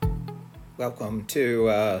Welcome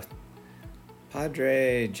to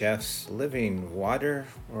Padre Jeff's Living Water,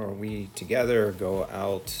 where we together go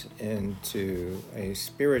out into a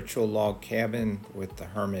spiritual log cabin with the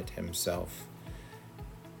hermit himself.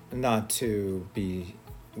 Not to be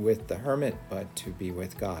with the hermit, but to be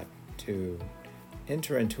with God, to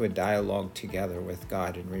enter into a dialogue together with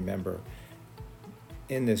God. And remember,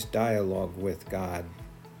 in this dialogue with God,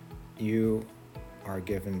 you are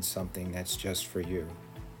given something that's just for you.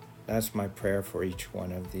 That's my prayer for each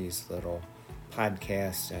one of these little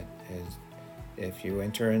podcasts. That is, if you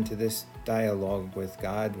enter into this dialogue with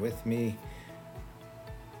God, with me,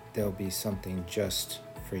 there'll be something just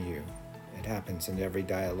for you. It happens in every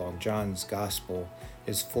dialogue. John's gospel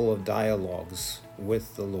is full of dialogues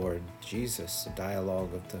with the Lord Jesus, the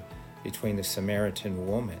dialogue between the Samaritan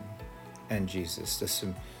woman and Jesus,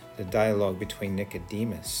 the dialogue between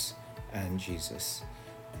Nicodemus and Jesus.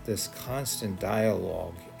 This constant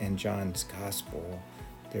dialogue in John's gospel,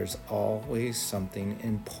 there's always something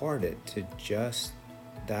imparted to just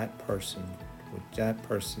that person, what that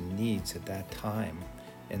person needs at that time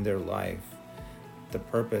in their life. The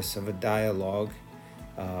purpose of a dialogue,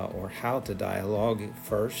 or how to dialogue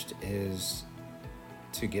first, is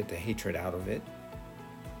to get the hatred out of it.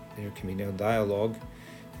 There can be no dialogue,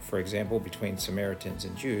 for example, between Samaritans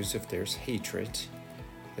and Jews if there's hatred.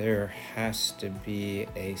 There has to be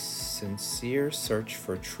a sincere search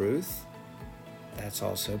for truth. That's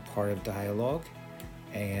also part of dialogue.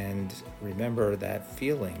 And remember that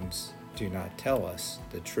feelings do not tell us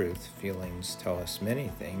the truth. Feelings tell us many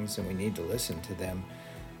things, and we need to listen to them.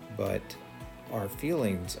 But our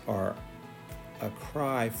feelings are a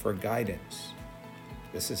cry for guidance.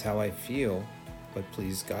 This is how I feel, but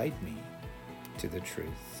please guide me to the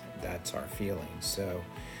truth. That's our feelings. So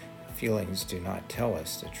feelings do not tell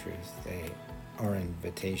us the truth. They are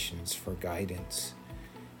invitations for guidance.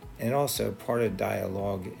 And also part of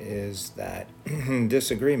dialogue is that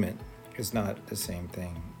disagreement is not the same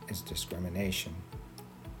thing as discrimination.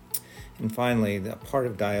 And finally, the part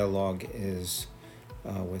of dialogue is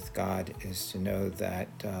with God is to know that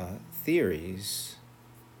theories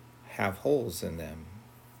have holes in them.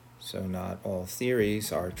 So not all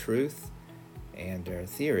theories are truth, and they're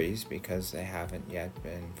theories because they haven't yet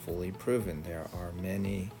been fully proven. There are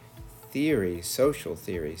many theories, social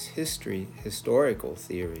theories, historical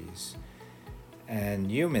theories, and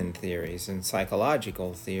human theories, and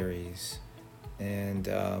psychological theories, and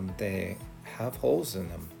they have holes in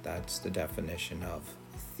them. That's the definition of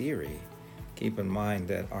theory. Keep in mind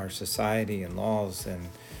that our society and laws and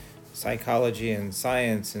psychology and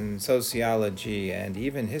science and sociology and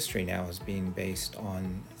even history now is being based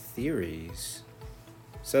on theories.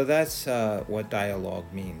 So that's what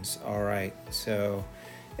dialogue means. All right, so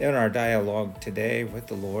in our dialogue today with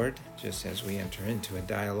the Lord, just as we enter into a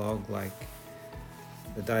dialogue like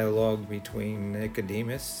the dialogue between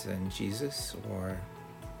Nicodemus and Jesus, or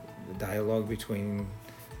the dialogue between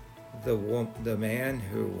the man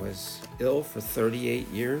who was ill for 38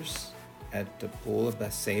 years at the pool of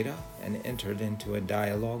Bethsaida and entered into a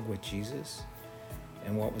dialogue with Jesus,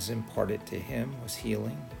 and what was imparted to him was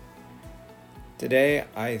healing. Today,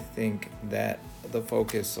 I think that the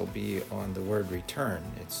focus will be on the word return.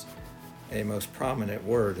 It's a most prominent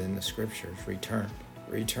word in the scriptures. Return,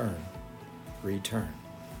 return, return.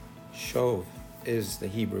 Shov is the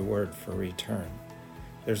Hebrew word for return.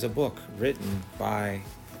 There's a book written by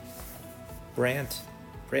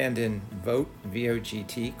Brandon Vogt,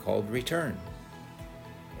 V-O-G-T, called Return.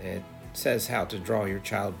 It says how to draw your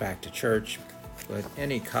child back to church, but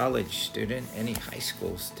any college student, any high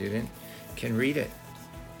school student can read it.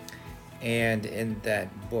 And in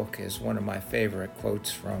that book is one of my favorite quotes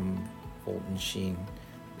from Fulton Sheen.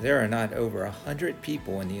 There are not over 100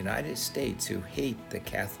 people in the United States who hate the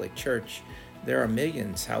Catholic Church. There are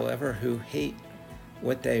millions, however, who hate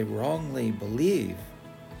what they wrongly believe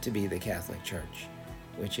to be the Catholic Church,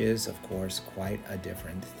 which is, of course, quite a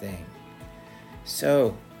different thing.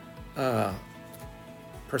 So,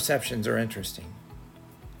 perceptions are interesting.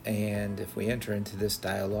 And if we enter into this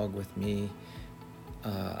dialogue with me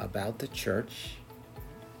about the church,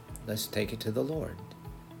 let's take it to the Lord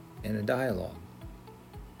in a dialogue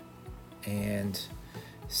and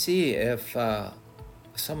see if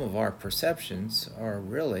some of our perceptions are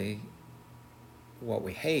really what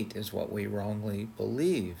we hate is what we wrongly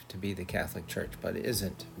believe to be the Catholic Church, but it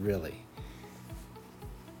isn't really.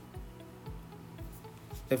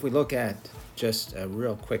 If we look at just a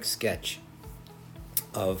real quick sketch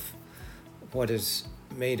of what has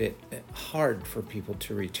made it hard for people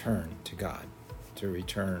to return to God, to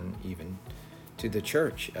return even to the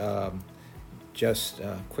church. just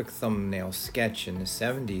a quick thumbnail sketch in the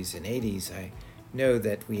 70s and 80s, I know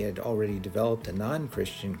that we had already developed a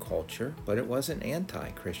non-Christian culture, but it wasn't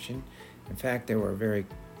anti-Christian. In fact, there were very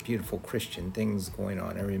beautiful Christian things going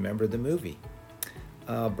on. I remember the movie,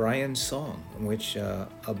 Brian's Song, in which a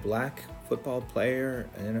black football player,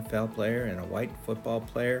 an NFL player, and a white football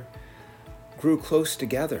player grew close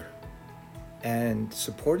together and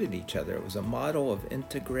supported each other. It was a model of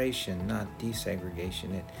integration, not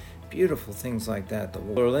desegregation. And beautiful things like that. The wall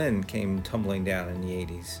of Berlin came tumbling down in the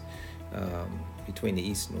 80s between the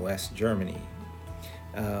East and West Germany.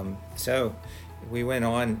 So we went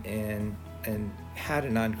on and had a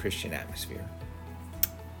non-Christian atmosphere.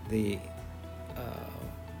 The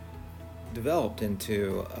developed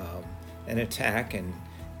into an attack and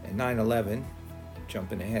 9/11,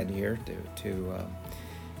 jumping ahead here to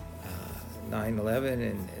 9/11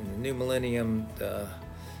 and the new millennium,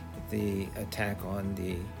 the attack on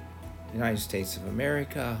the United States of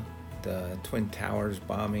America, the Twin Towers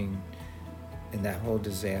bombing, and that whole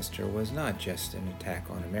disaster was not just an attack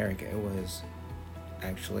on America. It was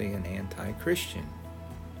actually an anti-Christian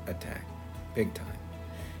attack, big time,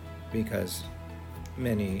 because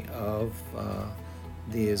many of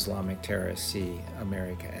the Islamic terrorists see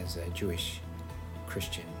America as a Jewish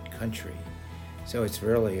Christian country. So it's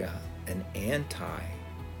really an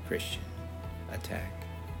anti-Christian attack.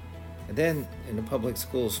 And then in the public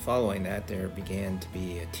schools following that, there began to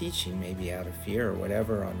be a teaching, maybe out of fear or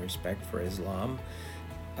whatever, on respect for Islam,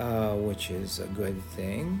 which is a good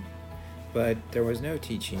thing. But there was no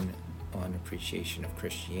teaching on appreciation of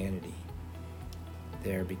Christianity.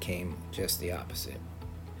 There became just the opposite.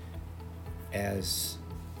 As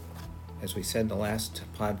we said in the last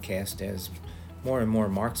podcast, as more and more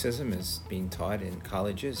Marxism is being taught in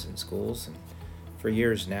colleges and schools, and for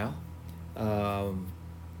years now,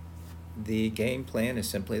 the game plan is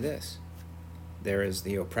simply this. There is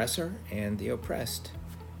the oppressor and the oppressed.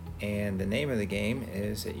 And the name of the game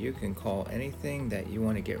is that you can call anything that you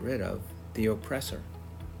want to get rid of the oppressor.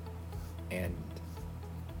 And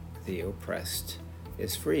the oppressed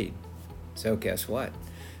is freed. So guess what?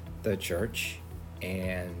 The church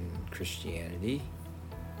and Christianity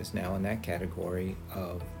is now in that category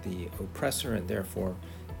of the oppressor, and therefore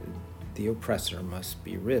the oppressor must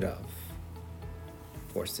be rid of.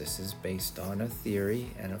 Of course, this is based on a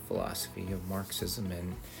theory and a philosophy of Marxism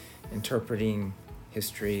and interpreting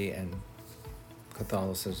history and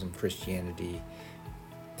Catholicism, Christianity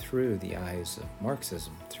through the eyes of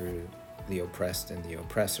Marxism, through the oppressed and the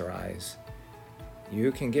oppressor eyes.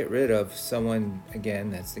 You can get rid of someone,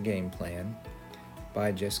 again, that's the game plan,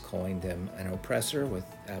 by just calling them an oppressor with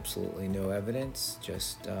absolutely no evidence.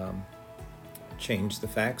 Just change the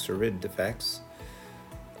facts or rid the facts.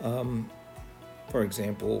 For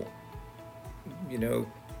example,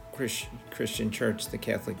 Christian church, the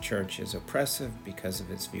Catholic Church, is oppressive because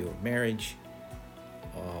of its view of marriage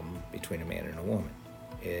between a man and a woman.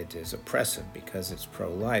 It is oppressive because it's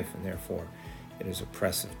pro-life, and therefore it is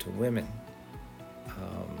oppressive to women.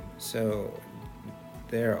 So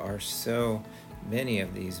there are so many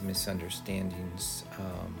of these misunderstandings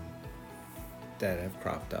that have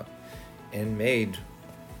cropped up and made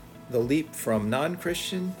the leap from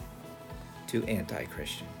non-Christian to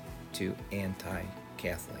anti-Christian to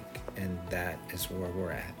anti-Catholic, and that is where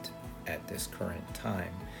we're at this current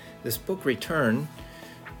time. This book, Return,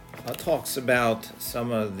 talks about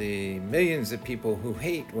some of the millions of people who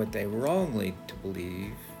hate what they wrongly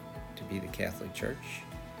believe to be the Catholic Church,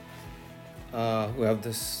 who have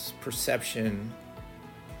this perception,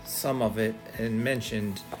 some of it, and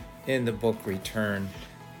mentioned in the book Return,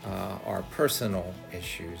 are personal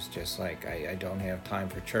issues, just like I don't have time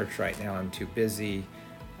for church right now, I'm too busy,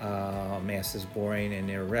 Mass is boring and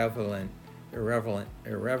irrelevant,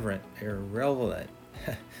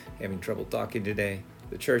 having trouble talking today.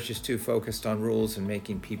 The church is too focused on rules and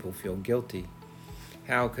making people feel guilty.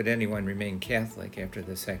 How could anyone remain Catholic after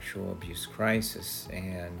the sexual abuse crisis?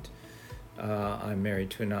 And I'm married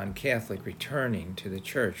to a non-Catholic. Returning to the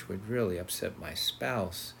church would really upset my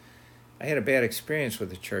spouse. I had a bad experience with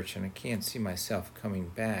the church and I can't see myself coming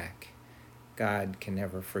back. God can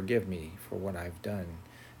never forgive me for what I've done.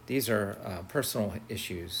 These are personal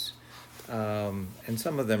issues, and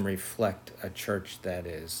some of them reflect a church that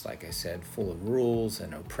is, like I said, full of rules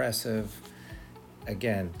and oppressive.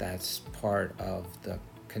 Again, that's part of the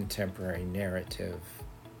contemporary narrative.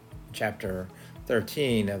 Chapter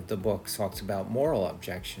 13 of the book talks about moral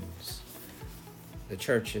objections. The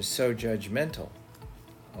church is so judgmental,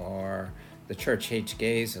 or the church hates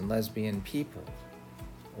gays and lesbian people,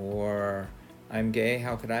 or I'm gay,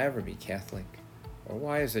 how could I ever be Catholic? Or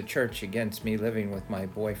why is the church against me living with my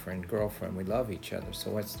boyfriend, girlfriend? We love each other,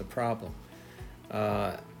 so what's the problem?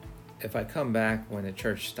 If I come back when the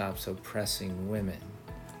church stops oppressing women.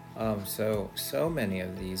 So many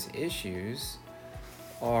of these issues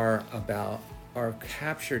are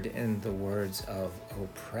captured in the words of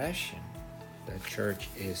oppression. The church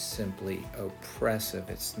is simply oppressive.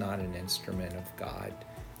 It's not an instrument of God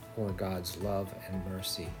or God's love and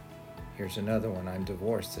mercy. Here's another one. I'm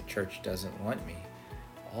divorced. The church doesn't want me.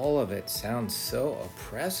 All of it sounds so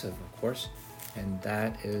oppressive, of course, and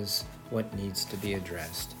that is what needs to be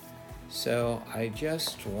addressed. So I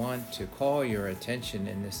just want to call your attention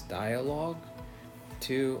in this dialogue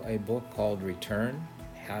to a book called Return,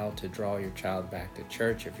 How to Draw Your Child Back to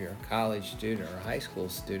Church. If you're a college student or a high school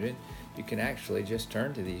student, you can actually just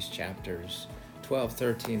turn to these chapters 12,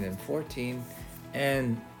 13, and 14,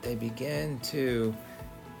 and they begin to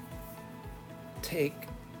take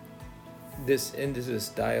this into this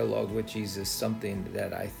dialogue with Jesus, something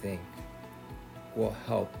that I think will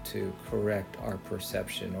help to correct our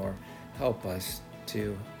perception or help us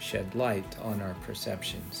to shed light on our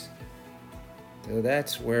perceptions. So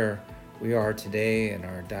that's where we are today in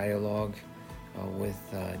our dialogue with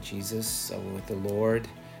Jesus, with the Lord.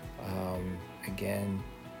 Again,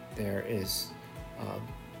 there is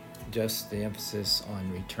just the emphasis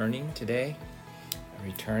on returning today,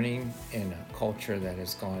 returning in a culture that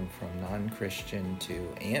has gone from non-Christian to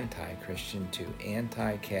anti-Christian to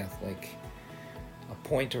anti-Catholic, a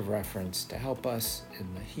point of reference to help us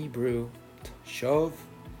in the Hebrew, shov,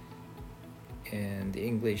 in the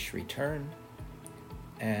English, return,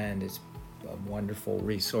 and it's a wonderful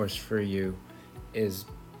resource for you is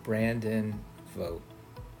Brandon Vogt,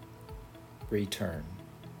 Return,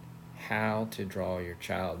 How to Draw Your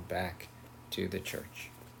Child Back to the Church.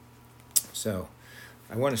 So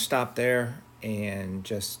I want to stop there and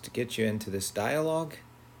just get you into this dialogue,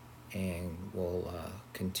 and we'll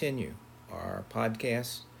continue our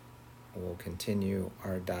podcast. We'll continue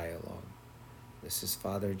our dialogue. This is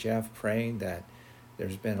Father Jeff praying that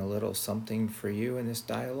there's been a little something for you in this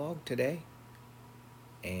dialogue today,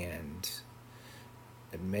 and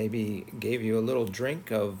it maybe gave you a little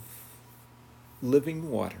drink of living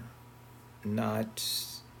water, not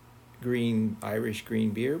Irish green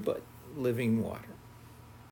beer, but living water.